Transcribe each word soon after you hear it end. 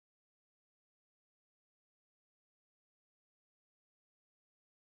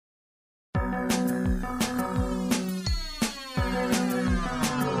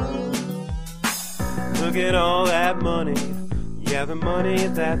look at all that money, yeah, the money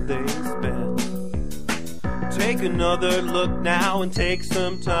that they spent. Take another look now and take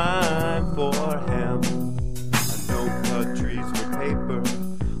some time for hemp. I don't cut trees for paper,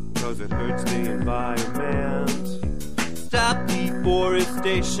 cause it hurts the environment. Stop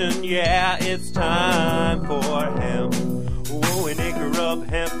deforestation, yeah, it's time for hemp. Oh, an acre of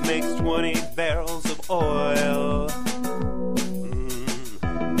hemp makes 20 barrels of oil.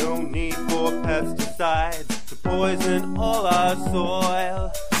 No need for pesticides to poison all our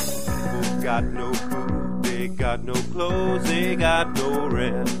soil. People got no food, they got no clothes, they got no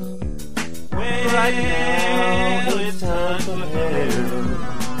rent. Well, right now it's time for hemp.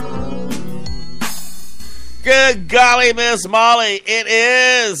 Good golly, Miss Molly, it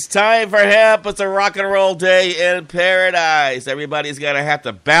is time for hemp. It's a rock and roll day in paradise. Everybody's going to have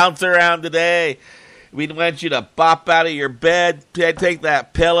to bounce around today. We want you to pop out of your bed, take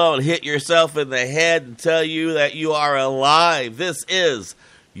that pillow and hit yourself in the head and tell you that you are alive. This is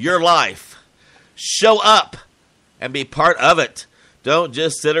your life. Show up and be part of it. Don't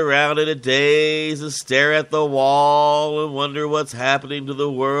just sit around in a daze and stare at the wall and wonder what's happening to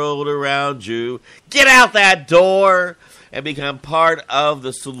the world around you. Get out that door and become part of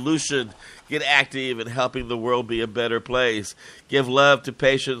the solution. Get active in helping the world be a better place. Give love to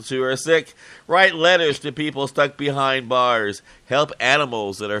patients who are sick. Write letters to people stuck behind bars. Help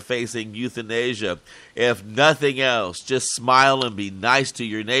animals that are facing euthanasia. If nothing else, just smile and be nice to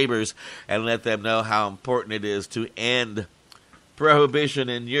your neighbors and let them know how important it is to end prohibition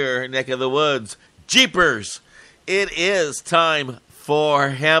in your neck of the woods. Jeepers! It is time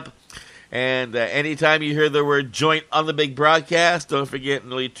for hemp. And anytime you hear the word joint on the big broadcast, don't forget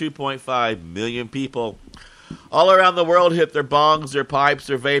nearly 2.5 million people all around the world hit their bongs, their pipes,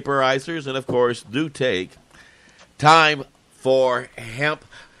 their vaporizers, and of course do take time for hemp.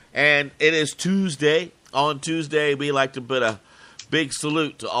 And it is Tuesday. On Tuesday, we like to put a big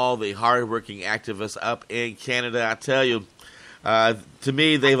salute to all the hardworking activists up in Canada. I tell you, to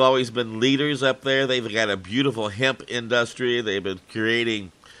me, they've always been leaders up there. They've got a beautiful hemp industry. They've been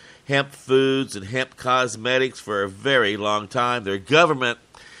creating hemp foods and hemp cosmetics for a very long time. Their government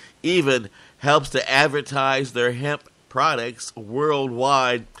even helps to advertise their hemp products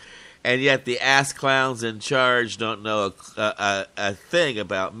worldwide, and yet the ass clowns in charge don't know a thing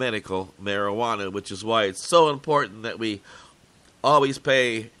about medical marijuana, which is why it's so important that we always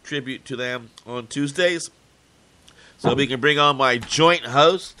pay tribute to them on Tuesdays. So we can bring on my joint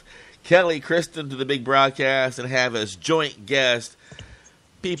host, Kelly Kriston, to the big broadcast and have as joint guest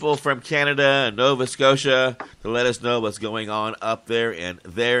people from Canada and Nova Scotia to let us know what's going on up there in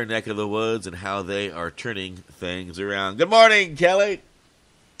their neck of the woods and how they are turning things around. Good morning, Kelly.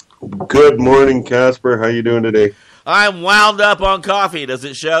 Good morning, Casper. How you doing today? I'm wound up on coffee. Does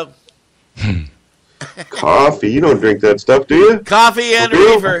it show? Coffee? You don't drink that stuff, do you? Coffee and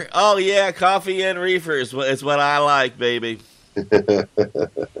reefer. Oh, yeah, coffee and reefer is what I like, baby.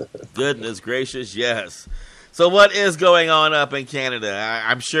 Goodness gracious, yes. So what is going on up in Canada?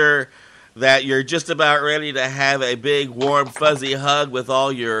 I'm sure that you're just about ready to have a big, warm, fuzzy hug with all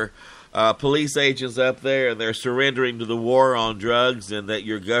your police agents up there, and they're surrendering to the war on drugs, and that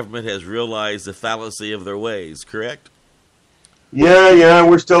your government has realized the fallacy of their ways, correct? Yeah,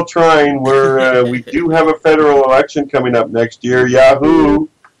 we're still trying. We do have a federal election coming up next year. Yahoo!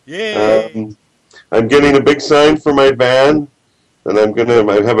 Yeah. I'm getting a big sign for my van, and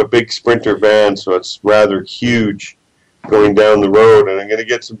I have a big Sprinter van, so it's rather huge going down the road, and I'm going to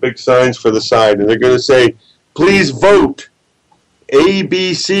get some big signs for the side, and they're going to say, please vote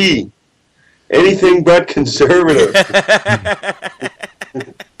ABC, anything but conservative.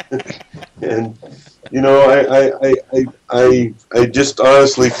 And you know, I just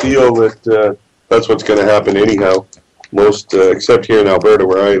honestly feel that that's what's going to happen anyhow. Most, except here in Alberta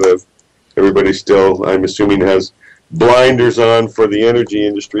where I live, everybody still, I'm assuming, has blinders on for the energy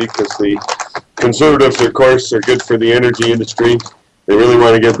industry, because the conservatives, of course, are good for the energy industry. They really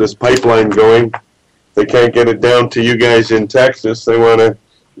want to get this pipeline going. They can't get it down to you guys in Texas. They want to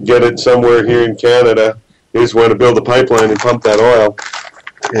get it somewhere here in Canada. They just want to build a pipeline and pump that oil.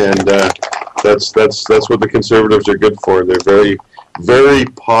 And that's what the conservatives are good for. They're very, very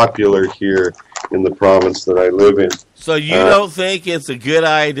popular here in the province that I live in. So you don't think it's a good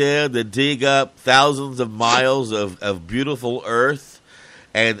idea to dig up thousands of miles of beautiful earth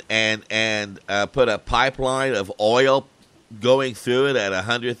and put a pipeline of oil going through it at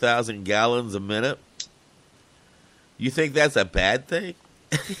 100,000 gallons a minute? You think that's a bad thing?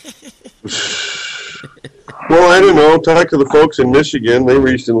 Well, I don't know. Talk to the folks in Michigan. They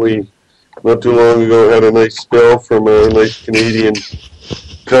recently, not too long ago, had a nice spill from a nice Canadian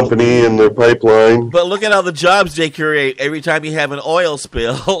company and their pipeline. But look at all the jobs they create. Every time you have an oil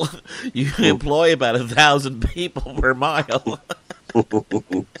spill, you employ about 1,000 people per mile.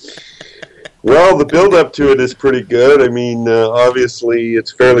 Well, the build-up to it is pretty good. I mean, obviously,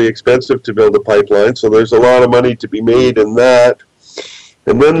 it's fairly expensive to build a pipeline, so there's a lot of money to be made in that.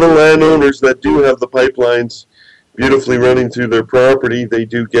 And then the landowners that do have the pipelines beautifully running through their property, they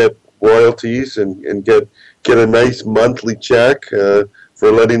do get royalties and get a nice monthly check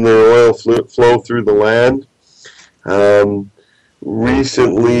for letting their oil flow through the land.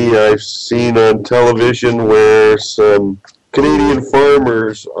 Recently, I've seen on television where some Canadian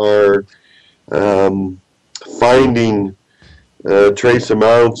farmers are finding trace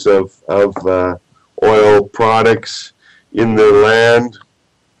amounts of oil products in their land.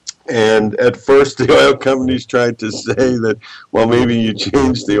 And at first, the oil companies tried to say that, well, maybe you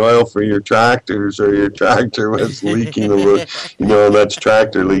changed the oil for your tractors, or your tractor was leaking a little, that's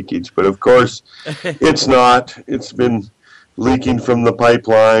tractor leakage. But of course, it's not. It's been leaking from the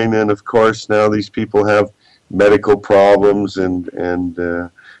pipeline, and of course, now these people have medical problems, and now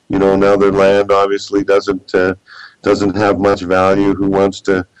their land obviously doesn't have much value. Who wants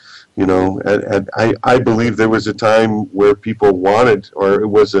to? I believe there was a time where people wanted, or it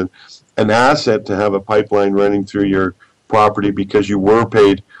was an asset to have a pipeline running through your property because you were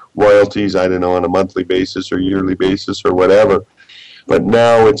paid royalties, I don't know, on a monthly basis or yearly basis or whatever. But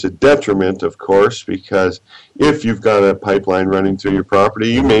now it's a detriment, of course, because if you've got a pipeline running through your property,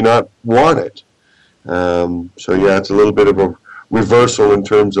 you may not want it. So yeah, it's a little bit of a reversal in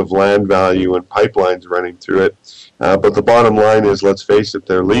terms of land value and pipelines running through it. But the bottom line is, let's face it,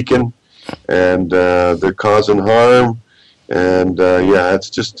 they're leaking, and they're causing harm, and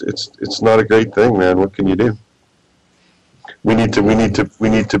it's not a great thing, man. What can you do? We need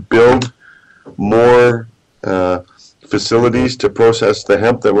to build more facilities to process the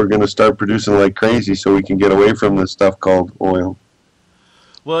hemp that we're going to start producing like crazy, so we can get away from this stuff called oil.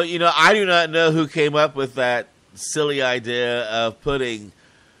 Well, I do not know who came up with that silly idea of putting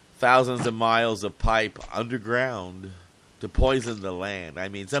thousands of miles of pipe underground to poison the land. I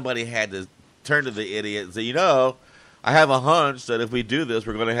mean, somebody had to turn to the idiot and say, I have a hunch that if we do this,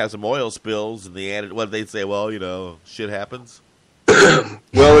 we're going to have some oil spills. And they'd say, well, shit happens.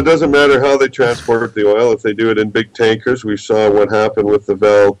 Well, it doesn't matter how they transport the oil. If they do it in big tankers, we saw what happened with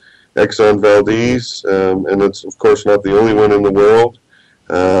the Exxon Valdez, and it's, of course, not the only one in the world.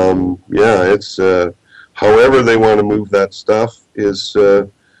 It's however they want to move that stuff is,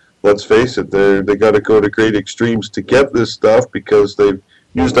 let's face it, they got to go to great extremes to get this stuff because they've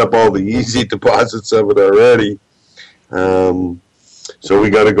used up all the easy deposits of it already. So we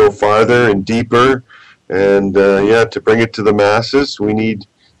got to go farther and deeper, and to bring it to the masses, we need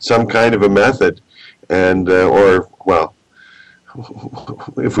some kind of a method, and if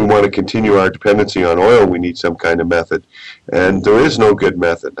we want to continue our dependency on oil, we need some kind of method. And there is no good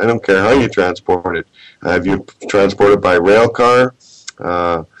method. I don't care how you transport it. If you transport it by rail car,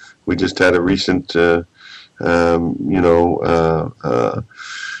 we just had a recent,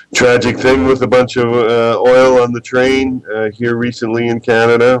 tragic thing with a bunch of oil on the train here recently in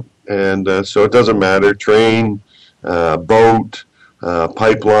Canada. And so it doesn't matter. Train, boat,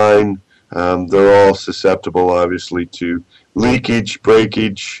 pipeline, they're all susceptible, obviously, to leakage,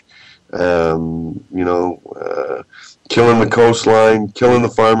 breakage, killing the coastline, killing the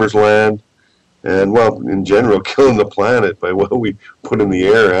farmer's land, and, in general, killing the planet by what we put in the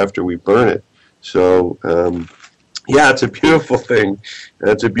air after we burn it. So, it's a beautiful thing.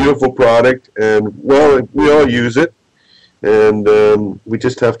 It's a beautiful product, and, we all use it, and we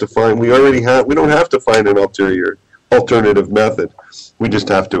just have to find, we don't have to find an alternative method. We just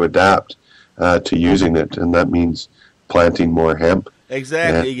have to adapt to using it, and that means planting more hemp.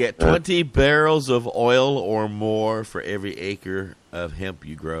 Exactly. You get 20 barrels of oil or more for every acre of hemp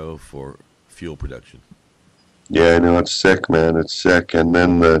you grow for fuel production. Yeah, I know, it's sick, man. It's sick. And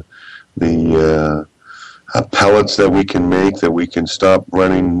then the pellets that we can make, that we can stop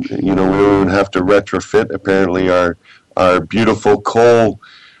running, we don't even have to retrofit. Apparently our beautiful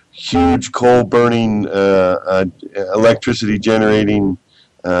huge coal burning, electricity generating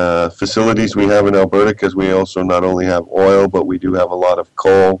facilities we have in Alberta, because we also not only have oil, but we do have a lot of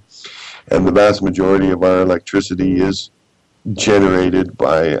coal, and the vast majority of our electricity is generated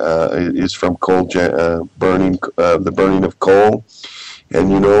is from coal burning, the burning of coal.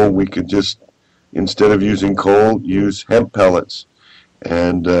 And we could just, instead of using coal, use hemp pellets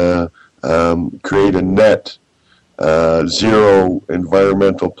and create a net zero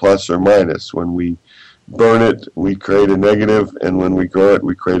environmental plus or minus. When we burn it, we create a negative, and when we grow it,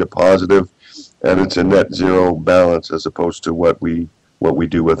 we create a positive, and it's a net zero balance as opposed to what we what we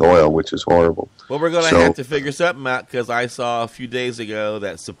do with oil, which is horrible. Well, we're going to have to figure something out, because I saw a few days ago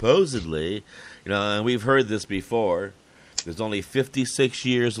that supposedly, and we've heard this before, there's only 56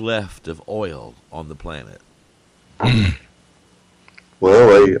 years left of oil on the planet.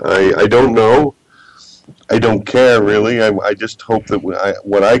 Well, I don't know. I don't care, really. I just hope that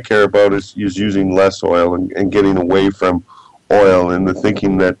what I care about is using less oil and getting away from oil, and the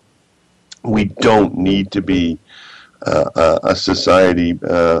thinking that we don't need to be a society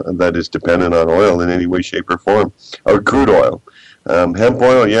that is dependent on oil in any way, shape, or form, or crude oil. Hemp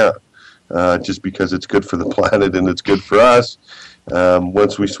oil, yeah, just because it's good for the planet and it's good for us.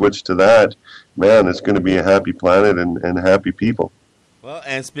 Once we switch to that, man, it's going to be a happy planet and happy people. Well,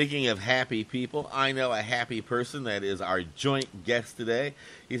 and speaking of happy people, I know a happy person that is our joint guest today.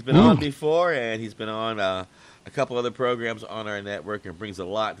 He's been on before, and he's been on a couple other programs on our network, and brings a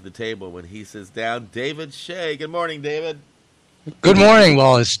lot to the table when he sits down. David Shea. Good morning, David. Good morning.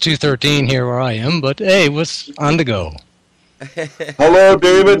 Well, it's 2:13 here where I am, but hey, what's on the go? Hello,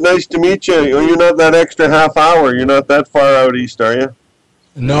 David. Nice to meet you. You're not that extra half hour. You're not that far out east, are you?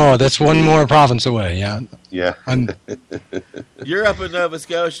 No, that's one more province away, yeah. Yeah. You're up in Nova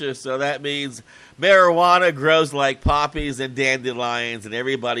Scotia, so that means marijuana grows like poppies and dandelions, and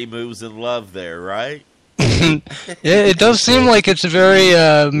everybody moves in love there, right? Yeah, it does seem like it's a very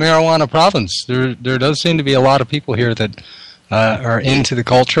marijuana province. There does seem to be a lot of people here that are into the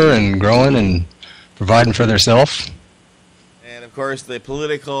culture and growing and providing for themselves. And, of course, the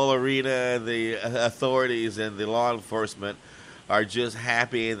political arena, the authorities, and the law enforcement are just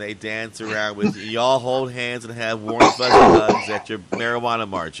happy, and they dance around with you. Y'all hold hands and have warm, fuzzy hugs at your marijuana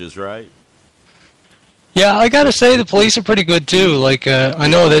marches, right? Yeah, I gotta say the police are pretty good too. Like, I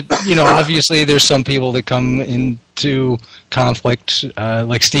know that, obviously there's some people that come into conflict,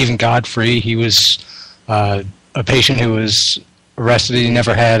 like Stephen Godfrey. He was a patient who was arrested. He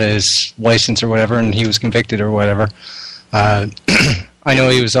never had his license or whatever, and he was convicted or whatever. I know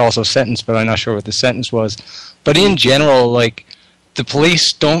he was also sentenced, but I'm not sure what the sentence was. But in general, like, the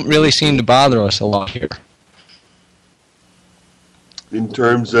police don't really seem to bother us a lot here. In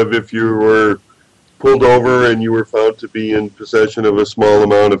terms of if you were pulled over and you were found to be in possession of a small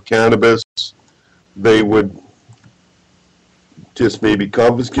amount of cannabis, they would just maybe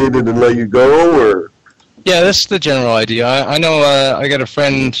confiscate it and let you go, or? Yeah, that's the general idea. I know I got a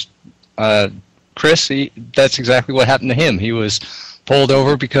friend, Chris, that's exactly what happened to him. He was pulled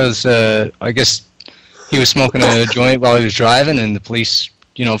over because I guess he was smoking a joint while he was driving, and the police,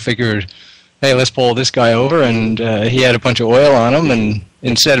 figured, hey, let's pull this guy over, and he had a bunch of oil on him, and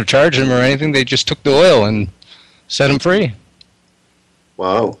instead of charging him or anything, they just took the oil and set him free.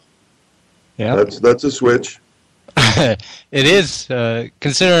 Wow. Yeah. That's a switch. It is,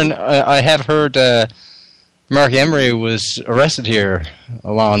 considering I have heard Mark Emery was arrested here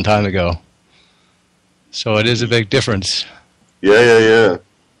a long time ago. So it is a big difference. Yeah.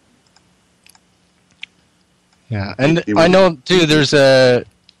 Yeah, and I know, too, there's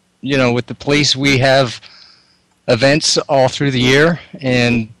with the police, we have events all through the year,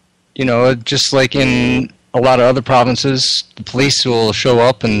 and, just like in a lot of other provinces, the police will show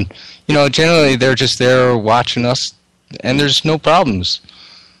up, and, generally they're just there watching us, and there's no problems.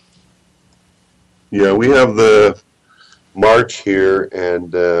 Yeah, we have the march here,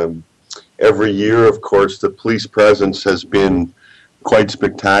 and every year, of course, the police presence has been quite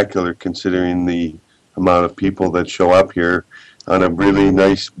spectacular, considering the amount of people that show up here. On a really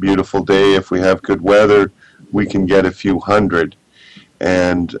nice, beautiful day, if we have good weather, we can get a few hundred.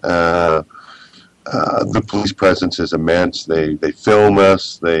 And the police presence is immense. They film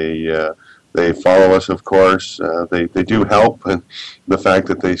us. They follow us, of course. They do help, and the fact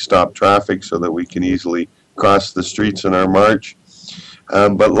that they stop traffic so that we can easily cross the streets in our march.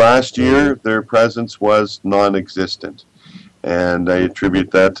 But last year, their presence was non-existent. And I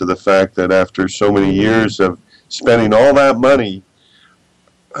attribute that to the fact that after so many years of spending all that money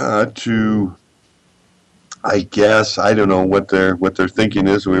to, I guess, I don't know what their thinking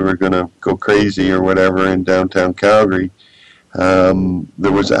is. We were going to go crazy or whatever in downtown Calgary. There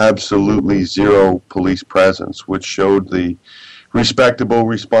was absolutely zero police presence, which showed the respectable,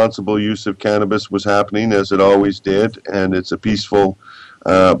 responsible use of cannabis was happening, as it always did, and it's a peaceful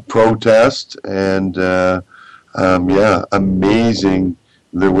protest, and amazing.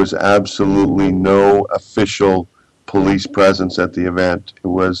 There was absolutely no official police presence at the event. It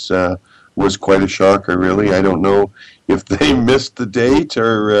was quite a shocker, really. I don't know if they missed the date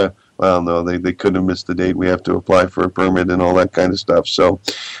or, no, they couldn't have missed the date. We have to apply for a permit and all that kind of stuff. So,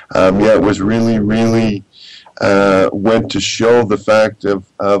 it was really, really went to show the fact of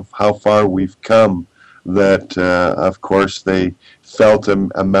how far we've come that, of course, they felt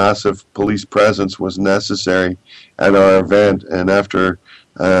a massive police presence was necessary at our event, and after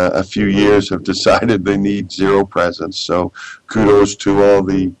a few years have decided they need zero presence. So kudos to all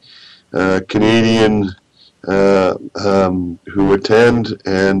the Canadian who attend,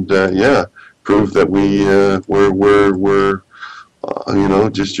 and prove that we're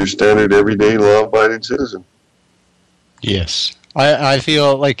just your standard everyday law-abiding citizen. Yes. I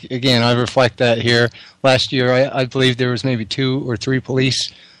feel like, again, I reflect that here. Last year, I believe there was maybe 2 or 3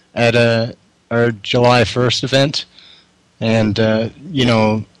 police at our July 1st event. And,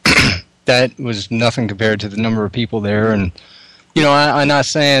 that was nothing compared to the number of people there. And, I'm not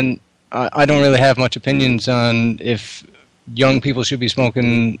saying I don't really have much opinions on if young people should be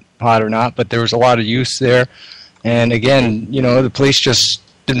smoking pot or not, but there was a lot of youth there. And, again, the police just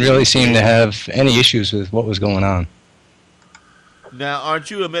didn't really seem to have any issues with what was going on. Now, aren't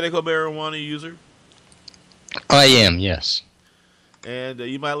you a medical marijuana user? I am, yes. And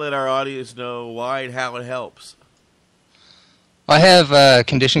you might let our audience know why and how it helps. I have a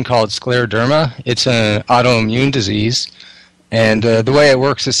condition called scleroderma. It's an autoimmune disease. And the way it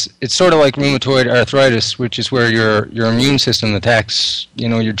works is it's sort of like rheumatoid arthritis, which is where your immune system attacks,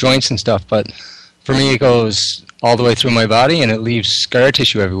 your joints and stuff. But for me, it goes all the way through my body, and it leaves scar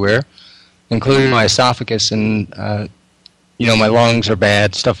tissue everywhere, including my esophagus, and my lungs are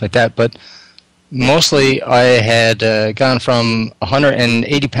bad, stuff like that. But mostly I had gone from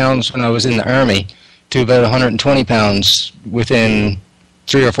 180 pounds when I was in the Army to about 120 pounds within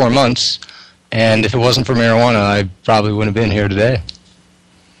 3 or 4 months. And if it wasn't for marijuana, I probably wouldn't have been here today.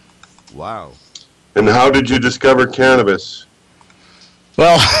 Wow. And how did you discover cannabis?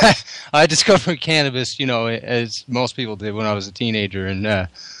 Well, I discovered cannabis, as most people did when I was a teenager in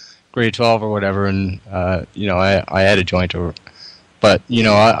grade 12 or whatever, and, I had a joint. But,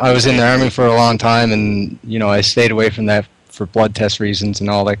 I was in the Army for a long time, and, I stayed away from that for blood test reasons and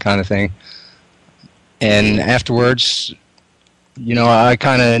all that kind of thing. And afterwards, I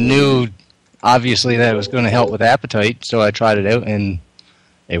kind of knew, obviously, that it was going to help with appetite, so I tried it out, and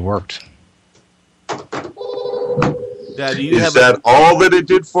it worked. Now, Is that all that it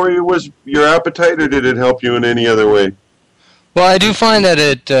did for you was your appetite, or did it help you in any other way? Well, I do find that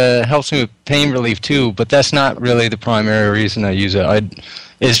it helps me with pain relief, too, but that's not really the primary reason I use it.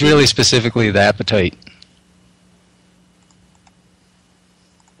 It's really specifically the appetite.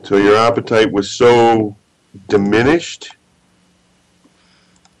 So your appetite was so diminished?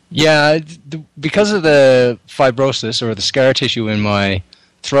 Yeah, because of the fibrosis or the scar tissue in my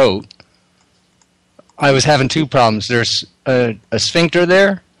throat, I was having 2 problems. There's a sphincter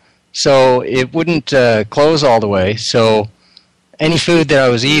there, so it wouldn't close all the way. So any food that I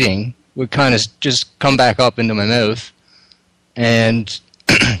was eating would kind of just come back up into my mouth, and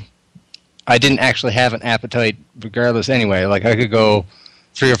I didn't actually have an appetite regardless anyway. Like, I could go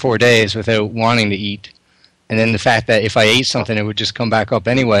 3 or 4 days without wanting to eat. And then the fact that if I ate something, it would just come back up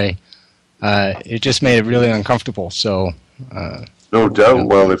anyway, it just made it really uncomfortable. So, no doubt.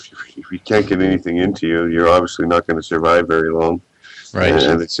 Well, if you can't get anything into you, you're obviously not going to survive very long. Right.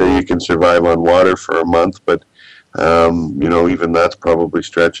 And they say you can survive on water for a month, but even that's probably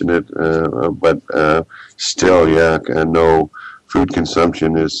stretching it. But still, and no food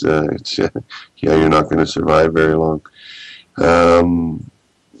consumption is you're not going to survive very long.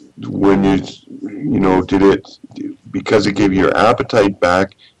 When did it, because it gave your appetite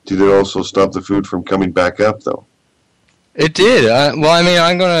back, did it also stop the food from coming back up, though? It did. I'm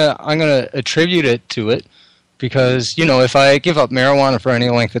gonna attribute it to it because if I give up marijuana for any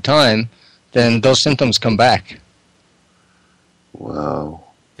length of time, then those symptoms come back. Wow.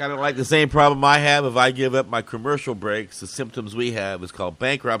 Kind of like the same problem I have if I give up my commercial breaks. The symptoms we have is called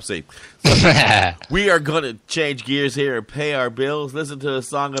bankruptcy. So we are going to change gears here and pay our bills, listen to a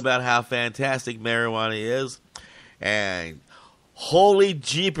song about how fantastic marijuana is, and holy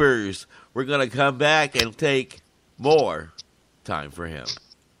jeepers, we're going to come back and take more time for him.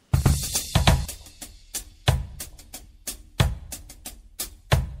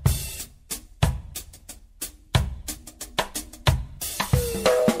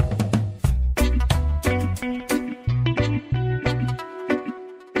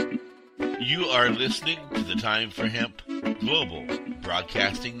 You are listening to the Time for Hemp Global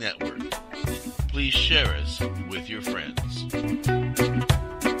Broadcasting Network. Please share us with your friends.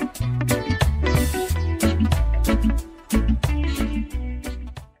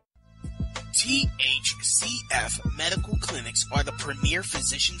 THCF Medical Clinics are the premier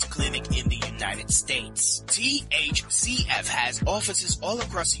physicians clinic in the United United States. THCF has offices all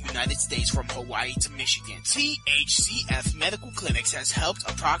across the United States from Hawaii to Michigan. THCF Medical Clinics has helped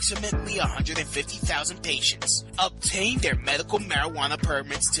approximately 150,000 patients obtain their medical marijuana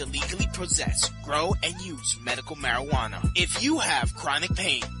permits to legally possess, grow, and use medical marijuana. If you have chronic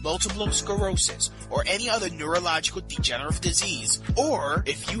pain, multiple sclerosis, or any other neurological degenerative disease, or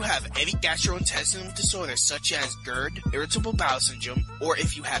if you have any gastrointestinal disorders such as GERD, irritable bowel syndrome, or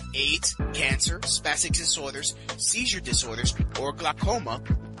if you have AIDS, cancer, spastic disorders, seizure disorders, or glaucoma,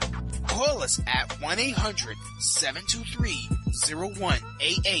 call us at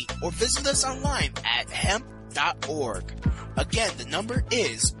 1-800-723-0188 or visit us online at hemp.org. Again, the number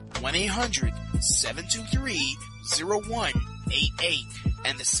is 1-800-723-0188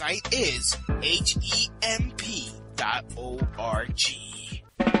 and the site is hemp.org.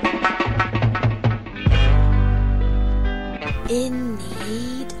 In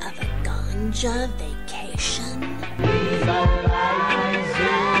need of a ganja vacation?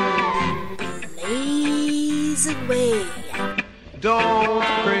 Blaze away. Don't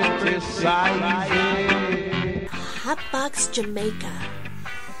criticize it. Hotbox Jamaica.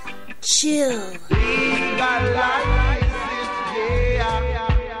 Chill. Legalize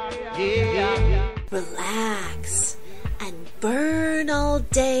it, yeah. Relax. And burn all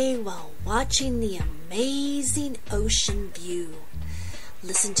day while watching the amazing ocean view.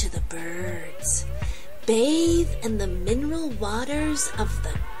 Listen to the birds. Bathe in the mineral waters of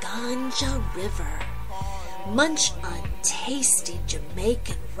the Ganja River. Munch on tasty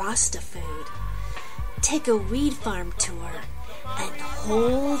Jamaican Rasta food. Take a weed farm tour and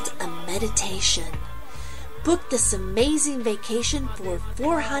hold a meditation. Book this amazing vacation for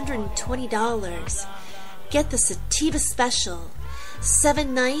 $420. Get the Sativa Special.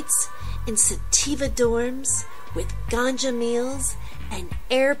 7 nights in Sativa dorms with ganja meals and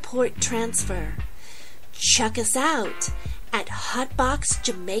airport transfer. Check us out at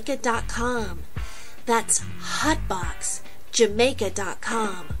hotboxjamaica.com. That's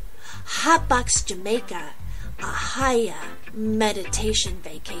hotboxjamaica.com. Hotbox Jamaica, a higher meditation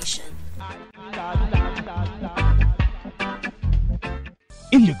vacation.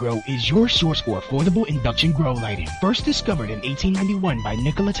 Indigrow is your source for affordable induction grow lighting. First discovered in 1891 by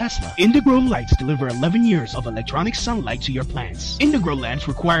Nikola Tesla, Indigrow lights deliver 11 years of electronic sunlight to your plants. Indigrow lamps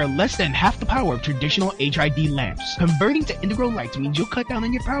require less than half the power of traditional HID lamps. Converting to Indigrow lights means you'll cut down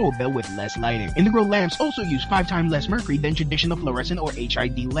on your power bill with less lighting. Indigrow lamps also use 5 times less mercury than traditional fluorescent or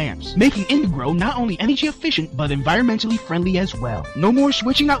HID lamps, making Indigrow not only energy efficient but environmentally friendly as well. No more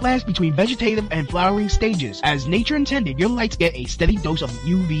switching out lamps between vegetative and flowering stages. As nature intended, your lights get a steady dose of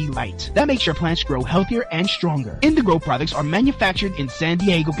UV light. That makes your plants grow healthier and stronger. Indigrow products are manufactured in San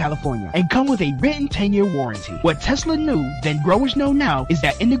Diego, California, and come with a written 10-year warranty. What Tesla knew, then growers know now, is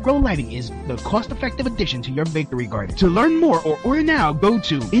that Indigrow lighting is the cost-effective addition to your victory garden. To learn more or order now, go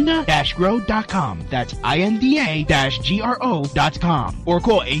to inda-grow.com. That's INDA-GRO.com, or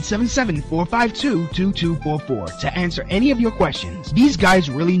call 877-452-2244 to answer any of your questions. These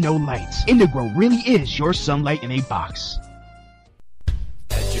guys really know lights. Indigrow really is your sunlight in a box.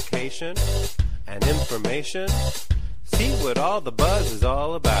 Education and information. See what all the buzz is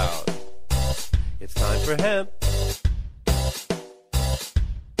all about. It's time for hemp.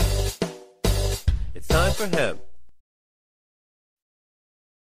 It's time for hemp.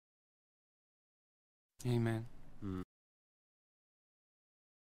 Hey man.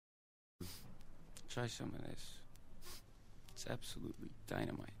 Try some of this. It's absolutely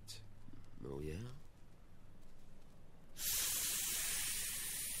dynamite. Oh, yeah?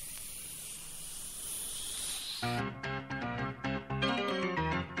 I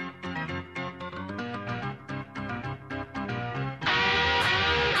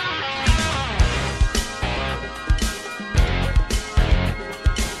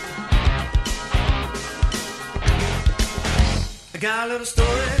got a little story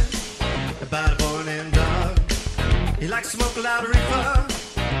about a boy named Doug. He likes to smoke a lot of reefer.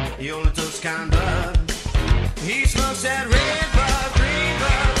 He only took kind bud. He smokes that red bud, green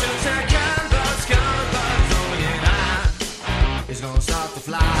bud, just that kind bud, scarlet bud. So when it's gonna start to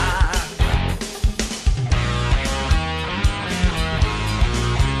fly.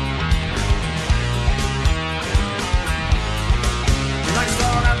 He likes to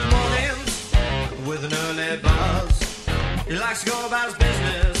start out the mornings with an early buzz. He likes to go about his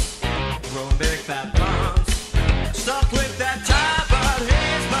business, growing big fat buns. Stuck with that tie bud,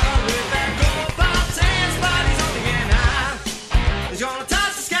 his bud, with that gold bud, his bud, he's only getting high. He's gonna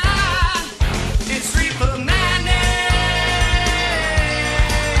touch the sky. It's free for the madness.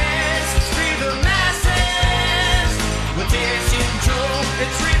 It's free for the masses. With this intro,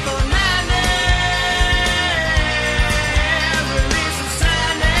 it's free for the madness.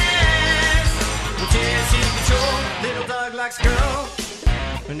 likes a girl,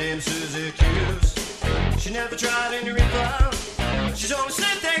 her name's Susie Q's. She never tried any reefer, she's only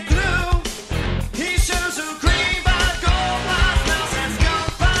sniffed that glue. He shows her cream, but gold pot smells and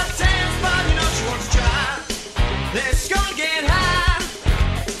skunk pot tails, but you know she wants to try. This gonna get high.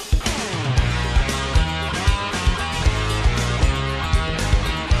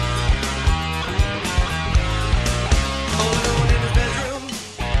 All alone in his bedroom,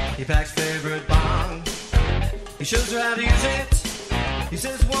 he packs favorite bong. He shows her how to use it. He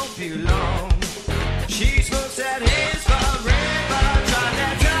says it won't be long. She smokes at his forever. Tried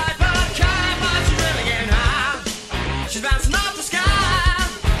that tried, but kind, but she's really getting high. She's bouncing off the sky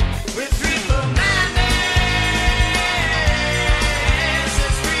with reefer madness.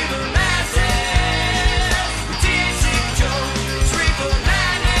 It's reefer madness. THC Joe, it's reefer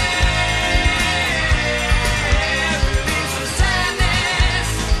madness. Release the sadness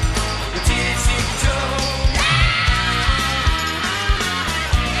with THC Joe.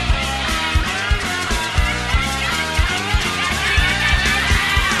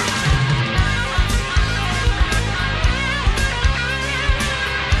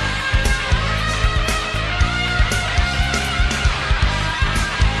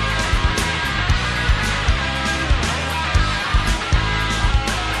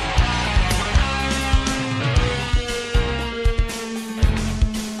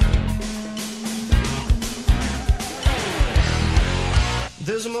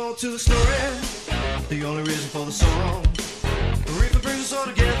 There's more to the story, the only reason for the song. The reaper brings us all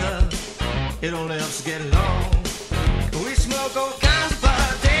together, it only helps to get along. We smoke all kinds of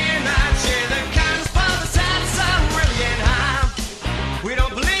pot, day and night, share the kind of spot that's out of sight, we're really getting high. We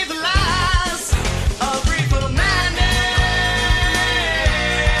don't believe the lies of reefer madness.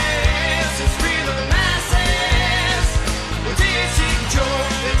 It's reefer masses, with THC control,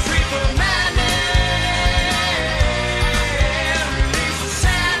 it's reefer madness. Release the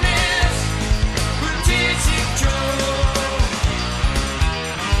sadness with THC control.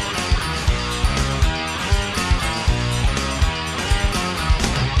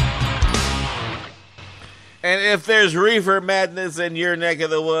 And if there's reefer madness in your neck of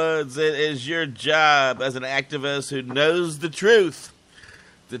the woods, it is your job as an activist who knows the truth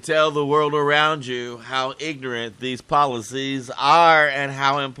to tell the world around you how ignorant these policies are and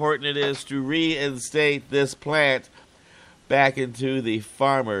how important it is to reinstate this plant back into the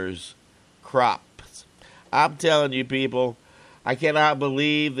farmer's crops. I'm telling you, people, I cannot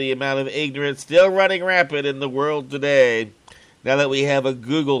believe the amount of ignorance still running rampant in the world today now that we have a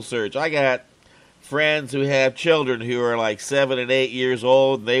Google search. I got friends who have children who are like 7 and 8 years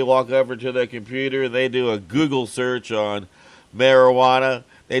old, and they walk over to their computer and they do a Google search on marijuana.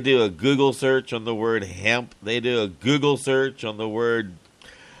 They do a Google search on the word hemp. They do a Google search on the word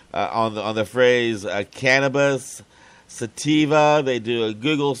on the phrase cannabis, sativa. They do a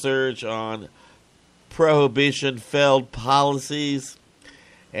Google search on prohibition failed policies,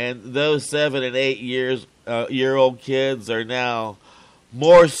 and those 7 and 8 year old kids are now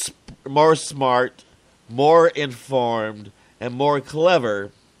more smart, more informed, and more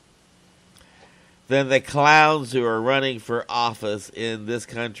clever than the clowns who are running for office in this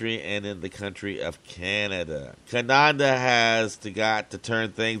country and in the country of Canada. Canada has got to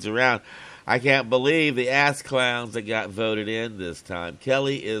turn things around. I can't believe the ass clowns that got voted in this time.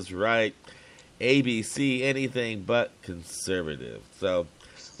 Kelly is right. ABC, anything but conservative. So,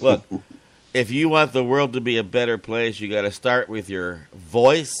 look, if you want the world to be a better place, you got to start with your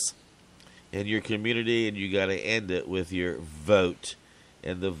voice in your community, and you got to end it with your vote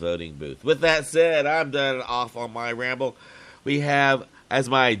in the voting booth. With that said, I'm done off on my ramble. We have as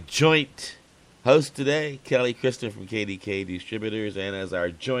my joint host today, Kelly Kriston from KDK Distributors, and as our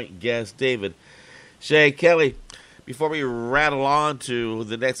joint guest, David Shea. Kelly, before we rattle on to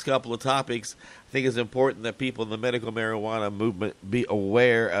the next couple of topics, I think it's important that people in the medical marijuana movement be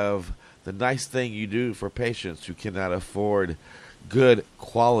aware of the nice thing you do for patients who cannot afford good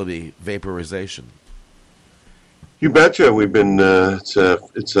quality vaporization. You betcha. We've been it's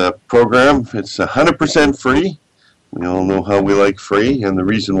a program. It's 100% free. We all know how we like free, and the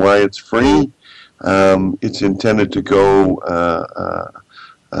reason why it's free, it's intended to go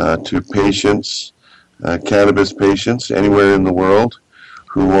to patients, cannabis patients anywhere in the world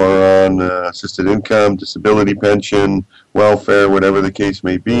who are on assisted income, disability pension, welfare, whatever the case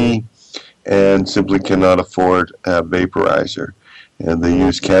may be, and simply cannot afford a vaporizer. And they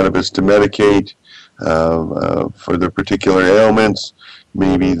use cannabis to medicate for their particular ailments.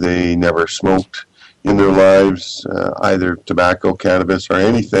 Maybe they never smoked in their lives, either tobacco, cannabis, or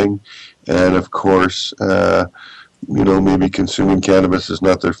anything. And of course, maybe consuming cannabis is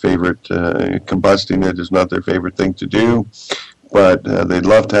not their favorite, combusting it is not their favorite thing to do, but they'd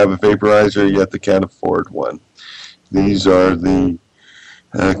love to have a vaporizer, yet they can't afford one. These are the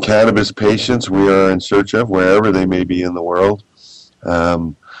cannabis patients we are in search of, wherever they may be in the world,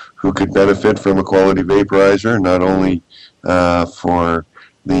 who could benefit from a quality vaporizer, not only for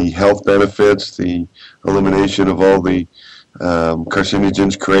the health benefits, the elimination of all the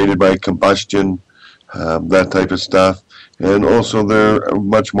carcinogens created by combustion, that type of stuff. And also they're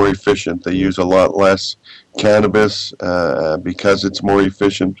much more efficient. They use a lot less cannabis because it's more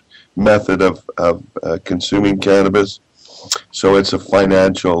efficient method of consuming cannabis. So it's a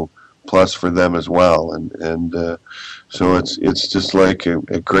financial plus for them as well. And so it's just like a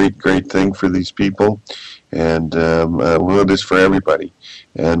great thing for these people. And well, it is for everybody.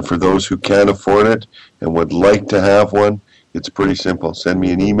 And for those who can't afford it and would like to have one, it's pretty simple. Send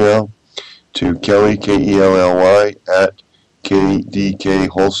me an email to Kelly, Kelly, at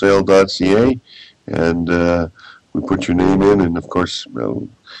kdkwholesale.ca, and we put your name in, and of course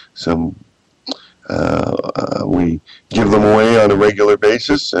we give them away on a regular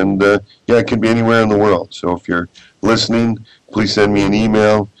basis, and it can be anywhere in the world. So if you're listening, please send me an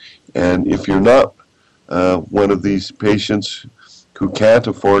email, and if you're not one of these patients who can't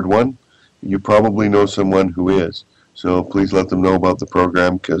afford one, you probably know someone who is. So please let them know about the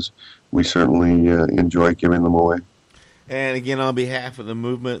program, because we certainly enjoy giving them away. And again, on behalf of the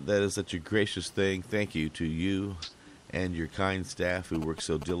movement, that is such a gracious thing. Thank you to you and your kind staff who work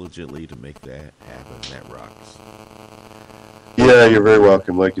so diligently to make that happen. That rocks. Yeah, you're very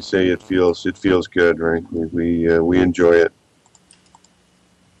welcome. Like you say, it feels good, right? We enjoy it.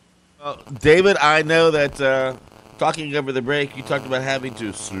 Well, David, I know that talking over the break, you talked about having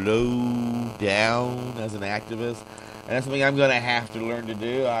to slow down as an activist. And that's something I'm going to have to learn to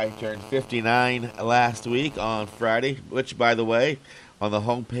do. I turned 59 last week on Friday, which, by the way, on the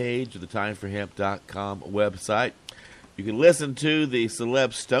homepage of the timeforhemp.com website, you can listen to the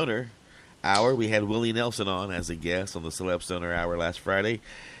Celeb Stoner Hour. We had Willie Nelson on as a guest on the Celeb Stoner Hour last Friday.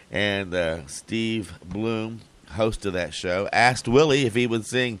 And Steve Bloom, host of that show, asked Willie if he would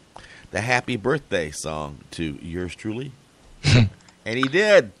sing the Happy Birthday song to yours truly. And he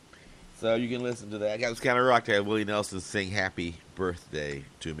did. So you can listen to that. I was kind of rocked to have Willie Nelson sing Happy Birthday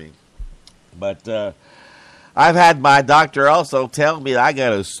to me. But I've had my doctor also tell me that I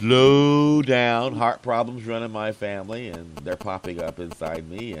got to slow down. Heart problems run in my family, and they're popping up inside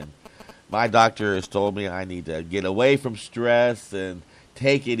me. And my doctor has told me I need to get away from stress and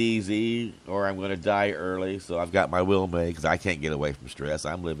take it easy, or I'm going to die early. So I've got my will made, because I can't get away from stress.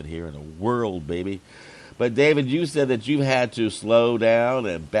 I'm living here in a world, baby. But, David, you said that you've had to slow down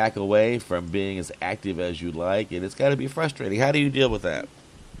and back away from being as active as you'd like, and it's got to be frustrating. How do you deal with that?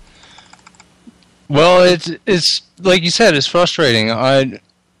 Well, it's like you said, it's frustrating. I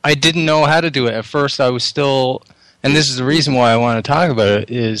didn't know how to do it. At first, I was still, and this is the reason why I want to talk about it,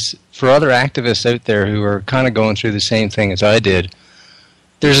 is for other activists out there who are kind of going through the same thing as I did,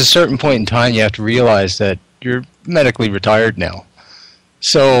 there's a certain point in time you have to realize that you're medically retired now.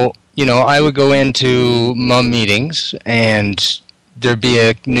 So, I would go into MUM meetings, and there'd be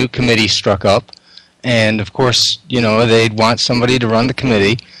a new committee struck up, and of course, they'd want somebody to run the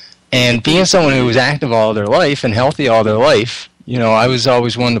committee, and being someone who was active all their life and healthy all their life, I was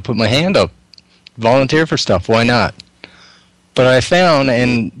always one to put my hand up, volunteer for stuff, why not? But I found,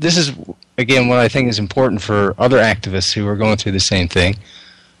 and this is, again, what I think is important for other activists who are going through the same thing,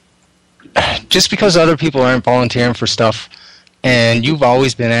 just because other people aren't volunteering for stuff and you've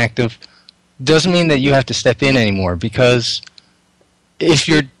always been active, doesn't mean that you have to step in anymore. Because if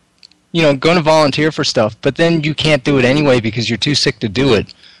you're, going to volunteer for stuff, but then you can't do it anyway because you're too sick to do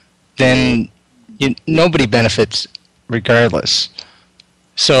it, then nobody benefits regardless.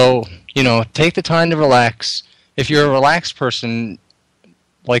 So, take the time to relax. If you're a relaxed person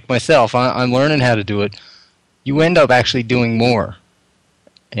like myself, I'm learning how to do it, you end up actually doing more.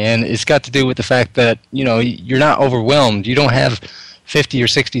 And it's got to do with the fact that, you're not overwhelmed. You don't have 50 or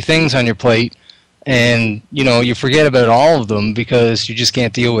 60 things on your plate, and, you forget about all of them because you just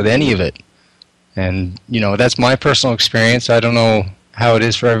can't deal with any of it. And, that's my personal experience. I don't know how it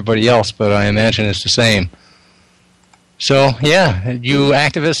is for everybody else, but I imagine it's the same. So, yeah, you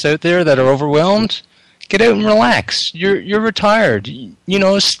activists out there that are overwhelmed, get out and relax. You're retired.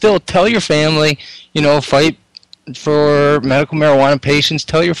 Still tell your family, fight for medical marijuana patients,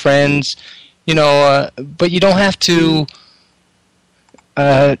 tell your friends, but you don't have to,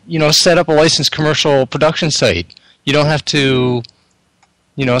 set up a licensed commercial production site. You don't have to,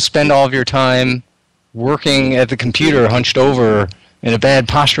 spend all of your time working at the computer hunched over in a bad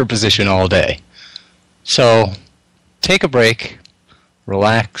posture position all day. So take a break,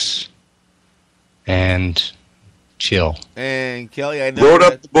 relax, and chill. And Kelly, I know Load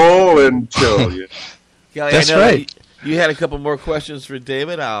up the bowl and chill. Yeah. Kelly, That's I know right. You had a couple more questions for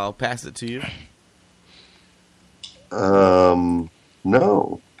David. I'll pass it to you. No,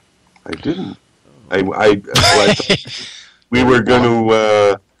 I didn't. We were going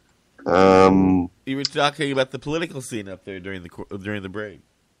to. You were talking about the political scene up there during the break.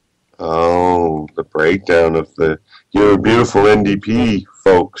 Oh, the breakdown of the beautiful NDP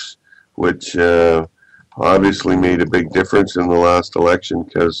folks, which obviously made a big difference in the last election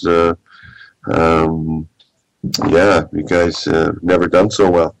because, you guys never done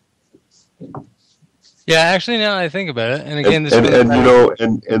so well. Yeah, actually, now I think about it, and again, this and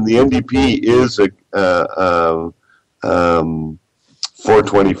the NDP is a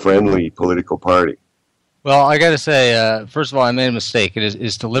 420 friendly political party. Well, I got to say, first of all, I made a mistake.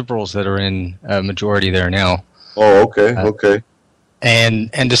 It's the Liberals that are in majority there now. Oh, okay, okay.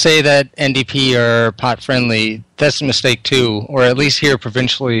 And to say that NDP are pot friendly, that's a mistake too. Or at least here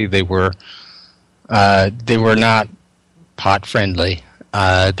provincially, they were not pot friendly.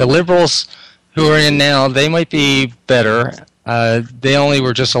 The Liberals who are in now, they might be better. They only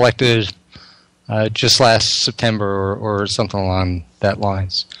were just elected just last September or something along that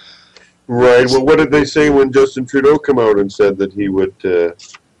lines. Right. Well, what did they say when Justin Trudeau came out and said that he would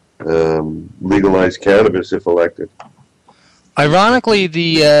legalize cannabis if elected? Ironically,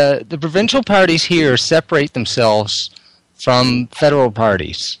 the provincial parties here separate themselves from federal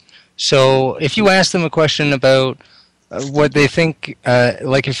parties. So if you ask them a question about what they think,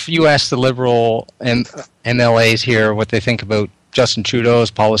 like if you ask the Liberal MLAs here what they think about Justin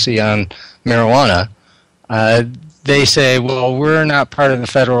Trudeau's policy on marijuana, they say, well, we're not part of the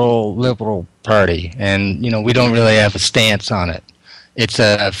federal Liberal Party, and we don't really have a stance on it. It's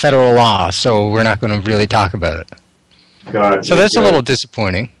a federal law, so we're not going to really talk about it. Gotcha. So that's a little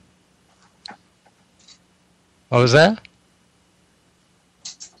disappointing. What was that?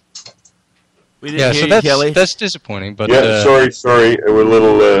 We didn't hear you, Kelly. That's disappointing. But sorry, a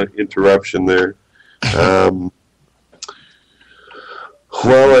little interruption there.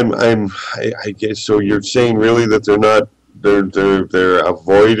 Well, I guess so. You're saying really that they're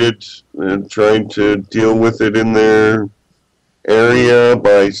avoided and trying to deal with it in their area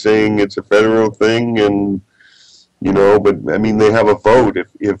by saying it's a federal thing, and but I mean they have a vote.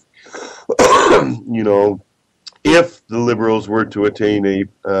 If if the Liberals were to attain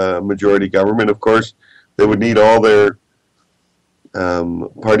a majority government, of course they would need all their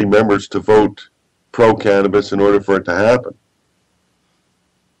party members to vote pro cannabis in order for it to happen.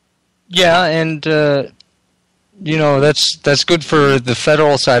 Yeah, and that's good for the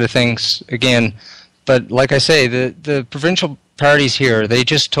federal side of things again, but like I say, the provincial parties here, they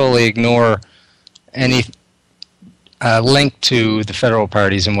just totally ignore any link to the federal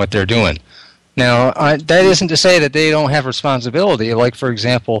parties and what they're doing. Now, that isn't to say that they don't have responsibility. Like, for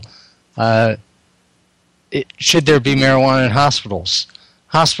example, should there be marijuana in hospitals?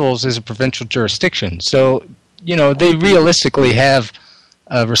 Hospitals is a provincial jurisdiction, so they realistically have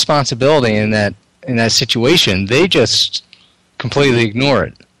a responsibility in that situation. They just completely ignore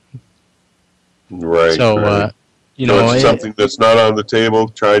it. Right. So, right. It's something that's not on the table,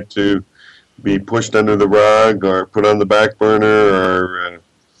 tried to be pushed under the rug or put on the back burner, or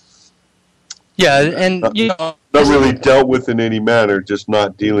and not really dealt with in any manner, just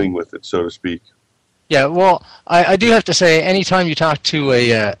not dealing with it, so to speak. Yeah. Well, I do have to say, anytime you talk to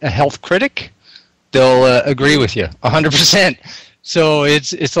a health critic, they'll agree with you 100%. So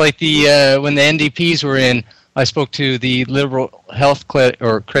it's like when the NDPs were in, I spoke to the Liberal health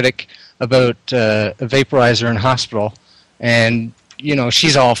critic about a vaporizer in hospital, and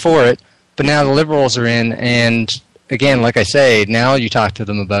she's all for it. But now the Liberals are in, and again, like I say, now you talk to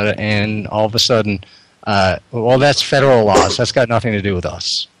them about it, and all of a sudden, well, that's federal laws. That's got nothing to do with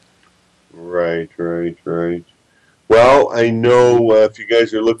us. Right. Well, I know if you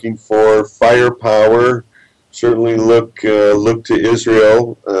guys are looking for firepower, certainly look to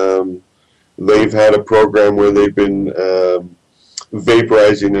Israel. They've had a program where they've been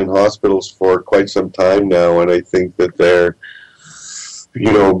vaporizing in hospitals for quite some time now, and I think that they're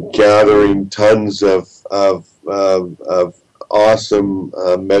gathering tons of awesome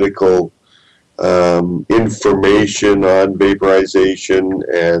medical information on vaporization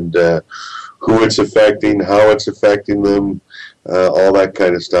and who it's affecting, how it's affecting them. All that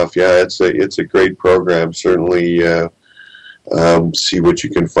kind of stuff. Yeah, it's a great program. Certainly see what you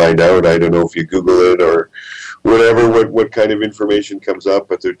can find out. I don't know if you Google it or whatever, what kind of information comes up,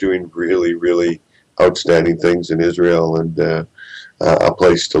 but they're doing really, really outstanding things in Israel, and a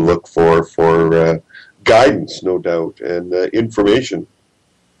place to look for guidance, no doubt, and information.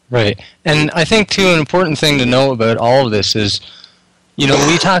 Right. And I think, too, an important thing to know about all of this is, you know,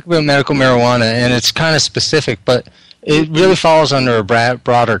 we talk about medical marijuana, and it's kind of specific, but it really falls under a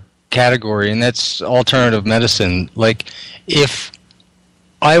broader category, and that's alternative medicine. Like, if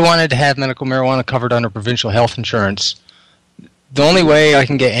I wanted to have medical marijuana covered under provincial health insurance, the only way I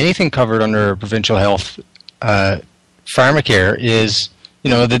can get anything covered under provincial health pharmacare is, you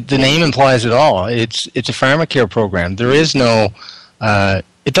know, the name implies it all. It's a pharmacare program. There is no,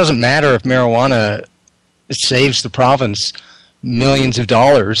 it doesn't matter if marijuana saves the province millions of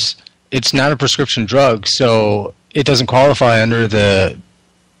dollars. It's not a prescription drug, so it doesn't qualify under the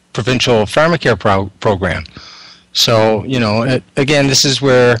provincial pharmacare program. So, you know, again, this is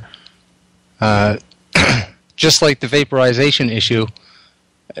where, just like the vaporization issue,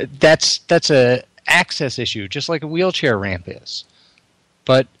 that's a access issue, just like a wheelchair ramp is.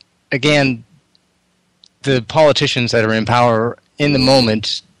 But again, the politicians that are in power in the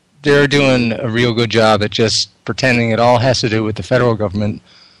moment, they're doing a real good job at just pretending it all has to do with the federal government,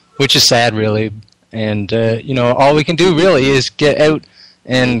 which is sad, really. And, you know, all we can do really is get out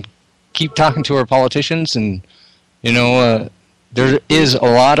and keep talking to our politicians. And, you know, there is a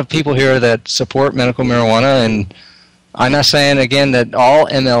lot of people here that support medical marijuana, and I'm not saying, again, that all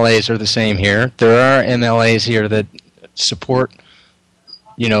MLAs are the same here. There are MLAs here that support,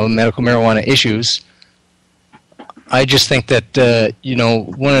 you know, medical marijuana issues. I just think that, you know,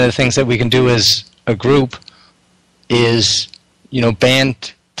 one of the things that we can do as a group is, you know,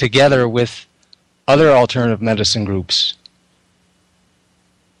 band together with other alternative medicine groups.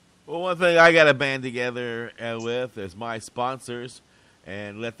 Well, one thing I got to band together with is my sponsors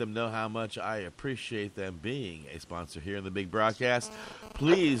and let them know how much I appreciate them being a sponsor here in the Big Broadcast.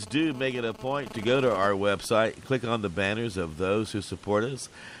 Please do make it a point to go to our website, click on the banners of those who support us.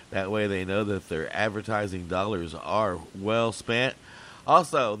 That way they know that their advertising dollars are well spent.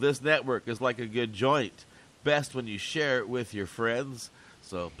 Also, this network is like a good joint. Best when you share it with your friends.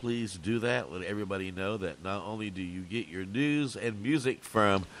 So please do that. Let everybody know that not only do you get your news and music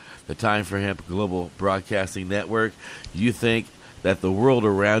from the Time for Hemp Global Broadcasting Network, you think that the world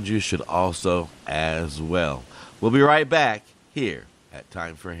around you should also as well. We'll be right back here at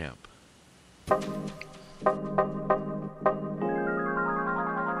Time for Hemp.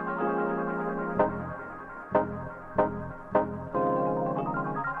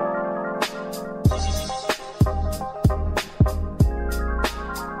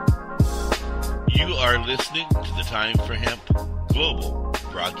 You are listening to the Time for Hemp Global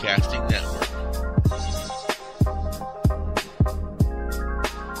Broadcasting Network.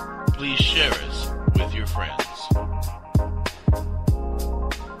 Please share us with your friends.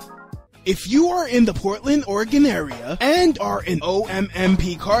 If you are in the Portland, Oregon area and are an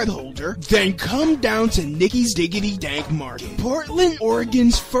OMMP card holder, then come down to Nikki's Diggity Dank Market, Portland,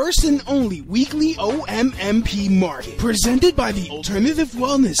 Oregon's first and only weekly OMMP market, presented by the Alternative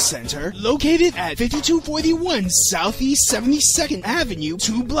Wellness Center, located at 5241 Southeast 72nd Avenue,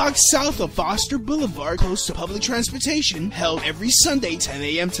 2 blocks south of Foster Boulevard, close to public transportation, held every Sunday 10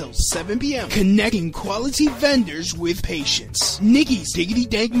 a.m. till 7 p.m., connecting quality vendors with patients. Nikki's Diggity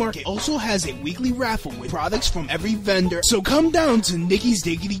Dank Market also has a weekly raffle with products from every vendor. So come down to Nikki's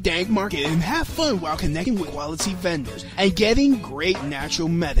Diggity Dank Market and have fun while connecting with quality vendors and getting great natural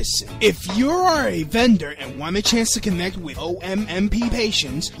medicine. If you are a vendor and want a chance to connect with OMMP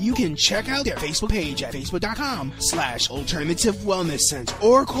patients, you can check out their Facebook page at facebook.com/Alternative Wellness Center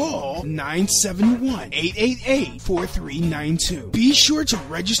or call 971-888-4392. Be sure to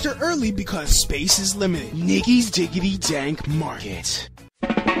register early because space is limited. Nikki's Diggity Dank Market.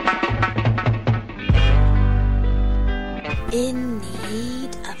 In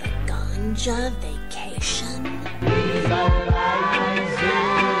need of a ganja vacation?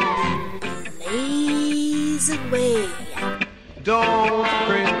 Blaze away. Don't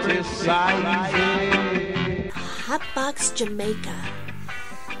criticize it. Hotbox Jamaica.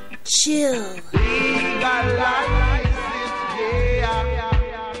 Chill. Legalize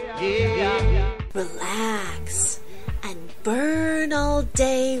it, yeah. Relax. And burn all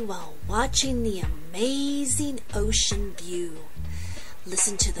day while watching the amazing ocean view.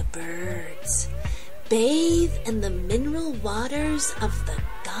 Listen to the birds. Bathe in the mineral waters of the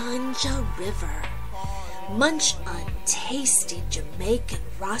Ganja River. Munch on tasty Jamaican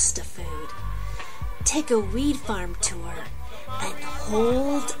Rasta food. Take a weed farm tour and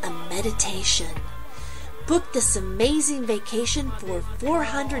hold a meditation. Book this amazing vacation for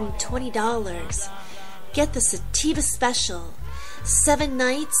 $420. Get the Sativa Special. 7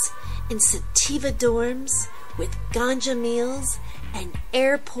 nights in Sativa dorms with ganja meals and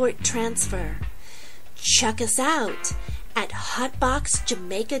airport transfer. check us out at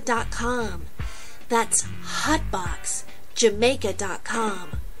hotboxjamaica.com. That's hotboxjamaica.com.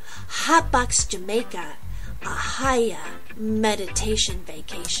 Hotbox Jamaica, a higher meditation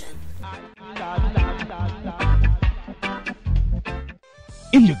vacation.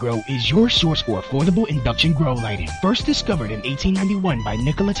 Indigrow is your source for affordable induction grow lighting. First discovered in 1891 by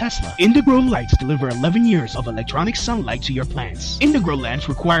Nikola Tesla, Indigrow lights deliver 11 years of electronic sunlight to your plants. Indigrow lamps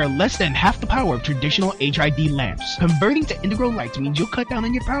require less than half the power of traditional HID lamps. Converting to Indigrow lights means you'll cut down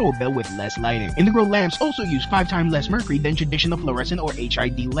on your power bill with less lighting. Indigrow lamps also use 5 times less mercury than traditional fluorescent or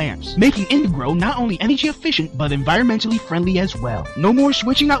HID lamps, making Indigrow not only energy efficient but environmentally friendly as well. No more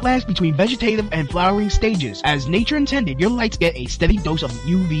switching out lamps between vegetative and flowering stages. As nature intended, your lights get a steady dose of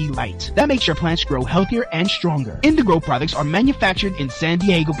UV light. That makes your plants grow healthier and stronger. Indigrow products are manufactured in San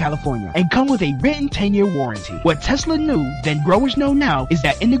Diego, California, and come with a written 10-year warranty. What Tesla knew, then growers know now, is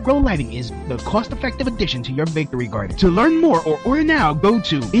that Indigrow lighting is the cost-effective addition to your victory garden. To learn more or order now, go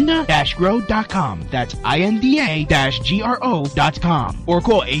to inda-grow.com. That's INDA-GRO.com, or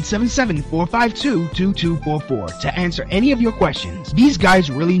call 877-452-2244 to answer any of your questions. These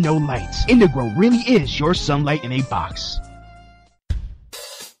guys really know lights. Indigrow really is your sunlight in a box.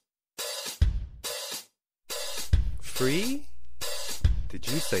 Free? Did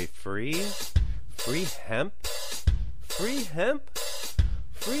you say free? Free hemp? Free hemp?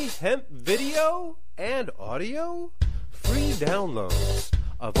 Free hemp video and audio? Free downloads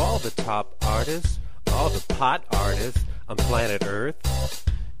of all the top artists, all the pot artists on planet Earth.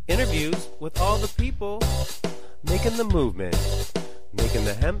 Interviews with all the people making the movement, making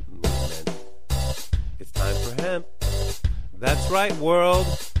the hemp movement. It's time for hemp. That's right, world.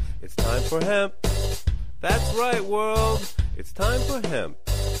 It's time for hemp. That's right, world. It's time for hemp.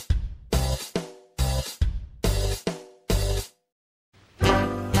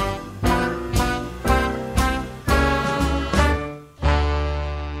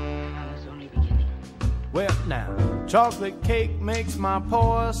 Well, now, chocolate cake makes my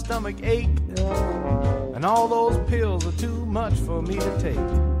poor stomach ache, and all those pills are too much for me to take.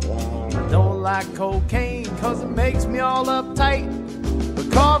 I don't like cocaine 'cause it makes me all uptight,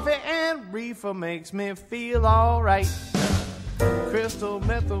 but coffee and reefer makes me feel alright. Crystal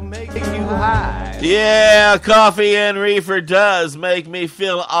meth will make you high. Yeah, coffee and reefer does make me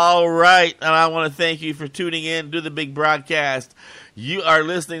feel all right. And I want to thank you for tuning in to the big broadcast. You are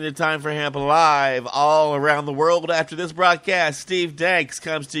listening to Time for Hemp live all around the world. After this broadcast, Steve Danks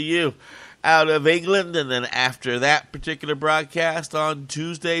comes to you out of England. And then after that particular broadcast on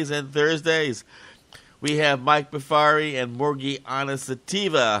Tuesdays and Thursdays, we have Mike Bafari and Morgi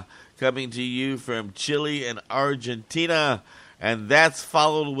Anasativa coming to you from Chile and Argentina. And that's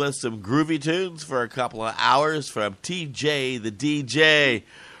followed with some groovy tunes for a couple of hours from TJ the DJ,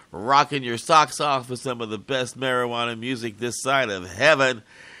 rocking your socks off with some of the best marijuana music this side of heaven.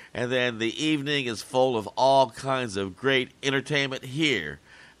 And then the evening is full of all kinds of great entertainment here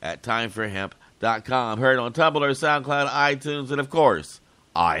at timeforhemp.com. Heard on Tumblr, SoundCloud, iTunes, and of course,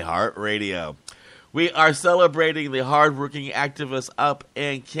 iHeartRadio. We are celebrating the hardworking activists up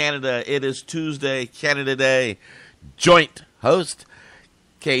in Canada. It is Tuesday, Canada Day. Joint host,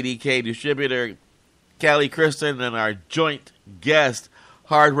 KDK distributor, Callie Kriston, and our joint guest,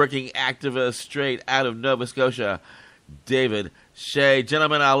 hardworking activist straight out of Nova Scotia, David Shea.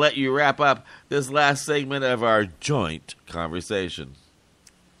 Gentlemen, I'll let you wrap up this last segment of our joint conversation.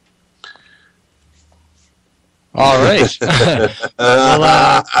 All right.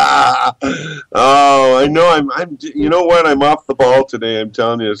 I know I'm. You know what? I'm off the ball today. I'm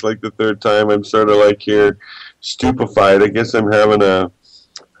telling you, it's like the third time. I'm sort of like here, stupefied. I guess I'm having a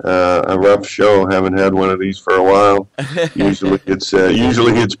rough show. Haven't had one of these for a while. Usually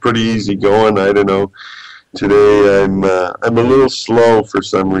it's pretty easy going. I don't know. Today I'm a little slow for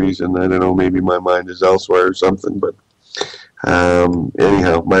some reason. I don't know. Maybe my mind is elsewhere or something. But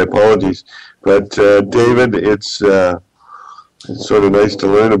anyhow, my apologies. But David, it's sort of nice to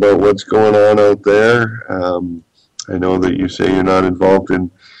learn about what's going on out there. I know that you say you're not involved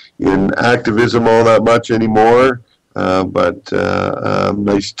in activism all that much anymore, but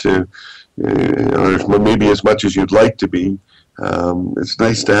nice to, maybe as much as you'd like to be. It's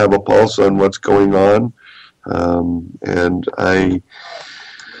nice to have a pulse on what's going on, and I'm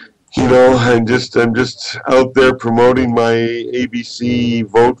just out there promoting my ABC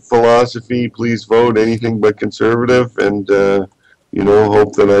vote philosophy. Please vote anything but conservative, and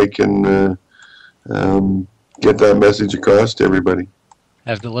hope that I can get that message across to everybody.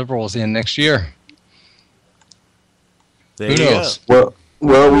 Have the Liberals in next year. Who knows? Well,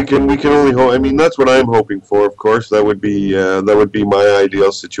 we can only hope. I mean, that's what I'm hoping for. Of course, that would be my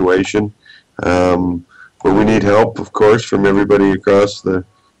ideal situation. but we need help, of course, from everybody across the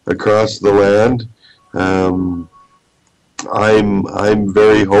land. I'm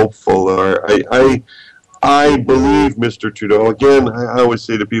very hopeful. I believe Mr. Trudeau. Again, I always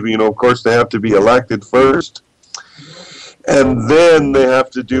say to people, of course they have to be elected first, and then they have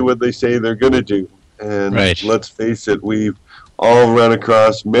to do what they say they're going to do. And let's face it, we've all run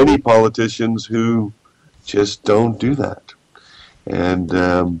across many politicians who just don't do that. And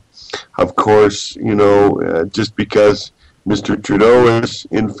of course, just because Mr. Trudeau is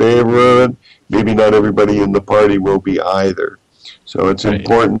in favor of it, maybe not everybody in the party will be either. So it's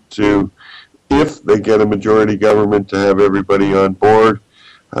important to, if they get a majority government, to have everybody on board.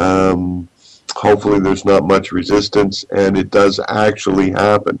 Hopefully there's not much resistance, and it does actually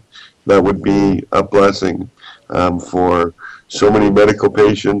happen. That would be a blessing for so many medical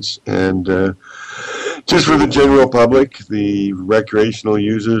patients and just for the general public, the recreational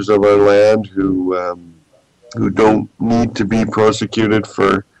users of our land who don't need to be prosecuted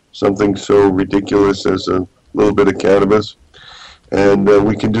for something so ridiculous as a little bit of cannabis. And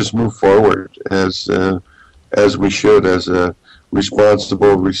we can just move forward as we should, as a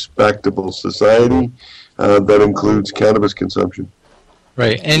responsible, respectable society that includes cannabis consumption.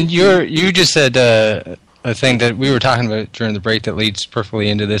 Right, and you just said a thing that we were talking about during the break that leads perfectly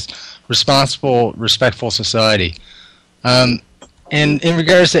into this: responsible, respectful society. And in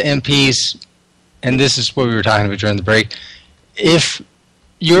regards to MPs, and this is what we were talking about during the break, if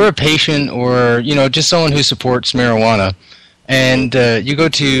you're a patient or just someone who supports marijuana, and you go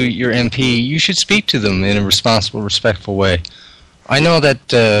to your MP, you should speak to them in a responsible, respectful way. I know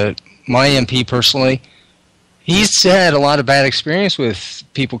that my MP personally, he's had a lot of bad experience with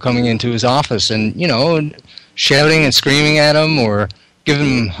people coming into his office and, shouting and screaming at him or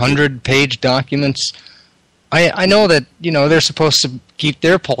giving him 100-page documents. I know that, they're supposed to keep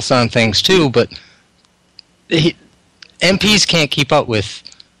their pulse on things too, but MPs can't keep up with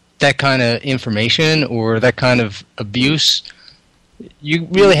that kind of information or that kind of abuse. You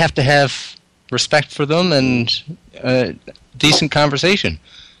really have to have respect for them and decent conversation.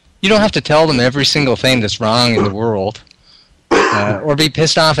 You don't have to tell them every single thing that's wrong in the world or be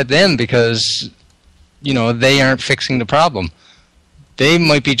pissed off at them because, they aren't fixing the problem. They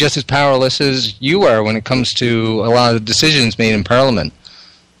might be just as powerless as you are when it comes to a lot of decisions made in Parliament.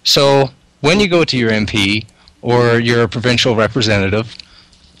 So when you go to your MP or your provincial representative,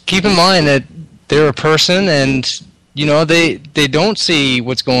 keep in mind that they're a person and, they don't see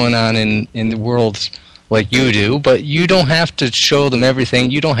what's going on in the world like you do, but you don't have to show them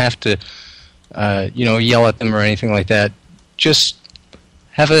everything. You don't have to, yell at them or anything like that. Just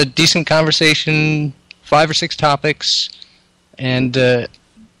have a decent conversation, 5 or 6 topics, and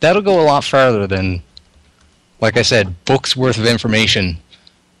that'll go a lot farther than, like I said, books worth of information.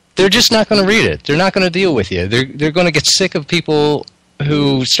 They're just not going to read it. They're not going to deal with you. They're going to get sick of people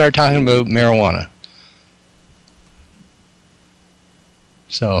who start talking about marijuana.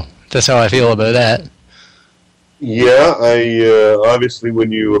 So that's how I feel about that. Yeah, obviously when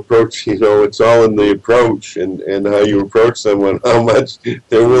you approach, it's all in the approach and how you approach someone, how much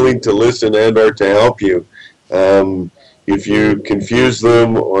they're willing to listen and or to help you. If you confuse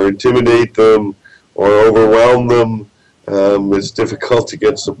them or intimidate them or overwhelm them, it's difficult to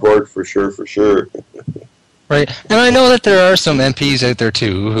get support for sure. Right, and I know that there are some MPs out there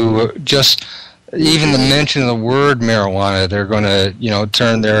too who just, even the mention of the word marijuana, they're going to,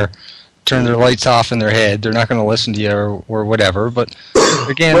 turn their lights off in their head. They're not going to listen to you or whatever. But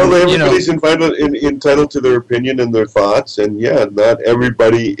again, everybody's entitled to their opinion and their thoughts, and not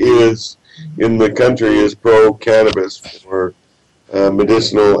everybody in the country is pro-cannabis or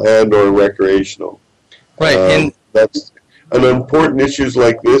medicinal and or recreational. Right, and that's on important issues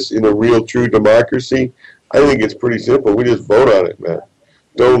like this in a real true democracy. I think it's pretty simple. We just vote on it, man.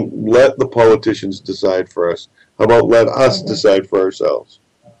 Don't let the politicians decide for us. How about let us decide for ourselves?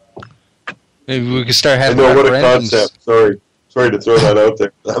 Maybe we could start having what a referendums. concept. Sorry to throw that out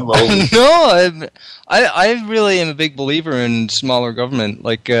there. No, I really am a big believer in smaller government,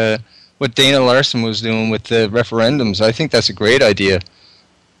 like what Dana Larson was doing with the referendums. I think that's a great idea.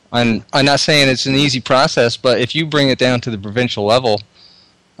 I'm not saying it's an easy process, but if you bring it down to the provincial level,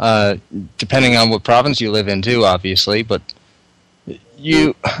 depending on what province you live in too, obviously, but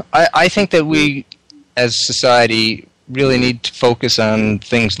I think that we, as society, really need to focus on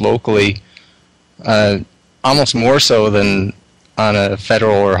things locally, almost more so than on a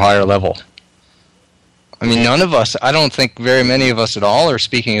federal or higher level. I mean, none of us, I don't think very many of us at all are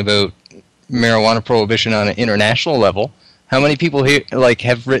speaking about marijuana prohibition on an international level. How many people here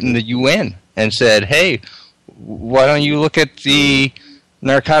have written the UN and said, hey, why don't you look at the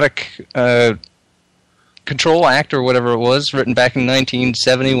narcotic Control Act or whatever it was, written back in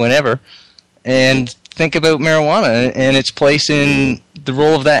 1970, whenever, and think about marijuana and its place in the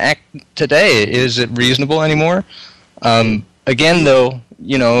role of that act today. Is it reasonable anymore? Again, though,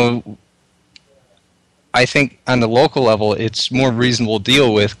 I think on the local level, it's more reasonable to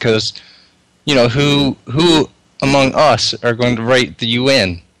deal with because, who among us are going to write the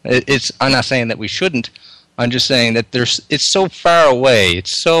UN? I'm not saying that we shouldn't. I'm just saying that it's so far away.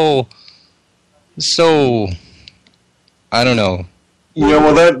 It's so I don't know.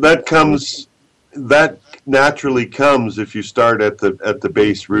 Well, that naturally comes if you start at the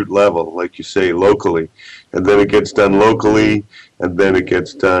base root level, like you say, locally, and then it gets done locally, and then it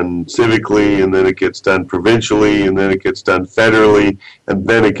gets done civically, and then it gets done provincially, and then it gets done federally, and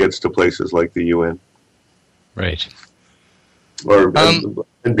then it gets to places like the UN. Right.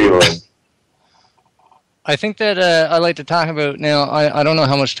 And beyond. I think that I'd like to talk about now. I don't know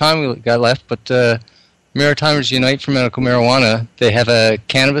how much time we got left, but Maritimers Unite for Medical Marijuana, they have a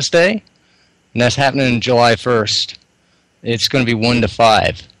Cannabis Day, and that's happening July 1st. It's going to be 1 to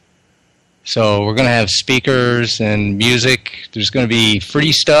 5. So we're going to have speakers and music. There's going to be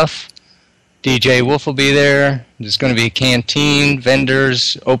free stuff. DJ Wolf will be there. There's going to be a canteen,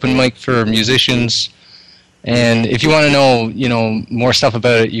 vendors, open mic for musicians. And if you want to know, more stuff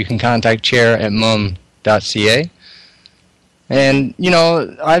about it, you can contact chair@mum.ca. And,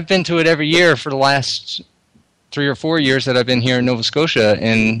 I've been to it every year for the last 3 or 4 years that I've been here in Nova Scotia.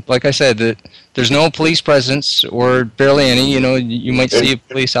 And like I said, there's no police presence or barely any. You might see a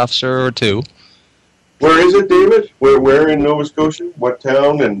police officer or two. Where is it, David? Where in Nova Scotia? What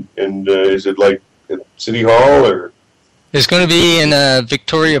town? And is it like at City Hall or? It's going to be in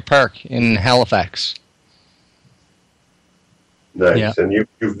Victoria Park in Halifax. Nice. Yeah. And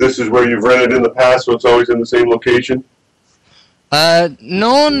this is where you've rented in the past, so it's always in the same location?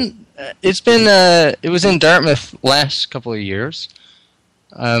 No, it's been, it was in Dartmouth last couple of years.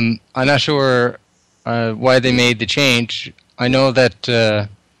 I'm not sure why they made the change. I know that,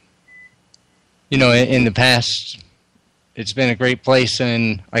 in the past, it's been a great place,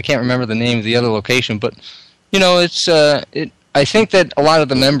 and I can't remember the name of the other location, but, it's, I think that a lot of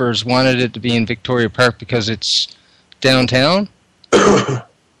the members wanted it to be in Victoria Park because it's downtown.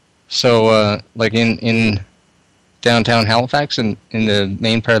 So, like in downtown Halifax and in the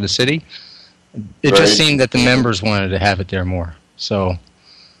main part of the city, it just seemed that the members wanted to have it there more. So,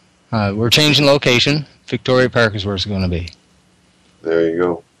 we're changing location. Victoria Park is where it's going to be. There you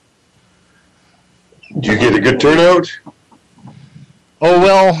go. Do you get a good turnout? Oh,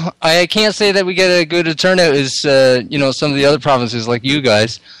 well, I can't say that we get a good turnout as, some of the other provinces like you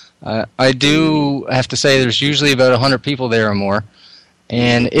guys. I do have to say there's usually about 100 people there or more.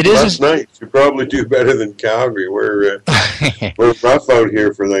 And it isn't... That's nice. You probably do better than Calgary. We're rough out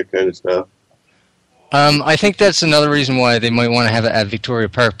here for that kind of stuff. I think that's another reason why they might want to have it at Victoria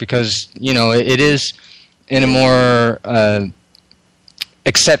Park because, it is in a more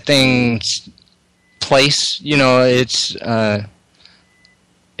accepting place.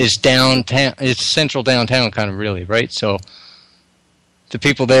 It's downtown. It's central downtown kind of really, right? So the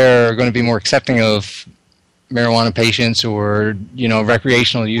people there are going to be more accepting of marijuana patients or,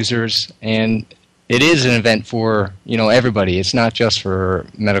 recreational users. And it is an event for, everybody. It's not just for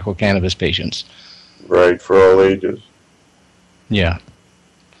medical cannabis patients. Right, for all ages. Yeah.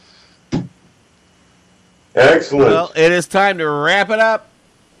 Excellent. Well, it is time to wrap it up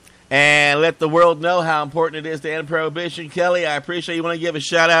and let the world know how important it is to end prohibition. Kelly, I appreciate you want to give a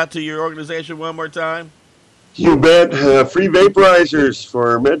shout-out to your organization one more time. You bet. Free vaporizers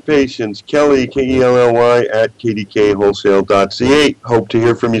for med patients. Kelly, Kelly, at kdkwholesale.ca. Hope to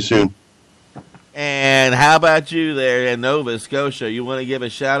hear from you soon. And how about you there in Nova Scotia? You want to give a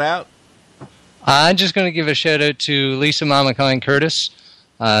shout-out? I'm just going to give a shout-out to Lisa Mamakine Curtis.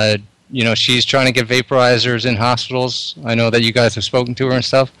 She's trying to get vaporizers in hospitals. I know that you guys have spoken to her and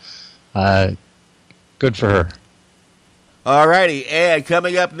stuff. Good for her. All righty, and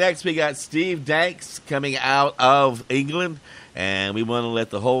coming up next, we got Steve Danks coming out of England, and we want to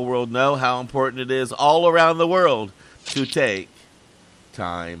let the whole world know how important it is all around the world to take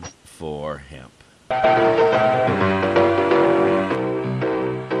time for hemp. Look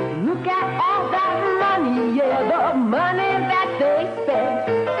at all that money, yeah, the money that they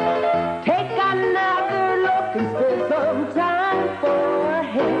spend. Take another look and spend some time for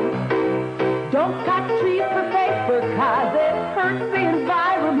hemp. Don't cut trees for paper, cause it hurts the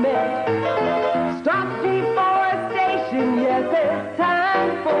environment. Stop deforestation, yes, it's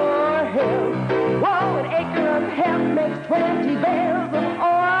time for hemp.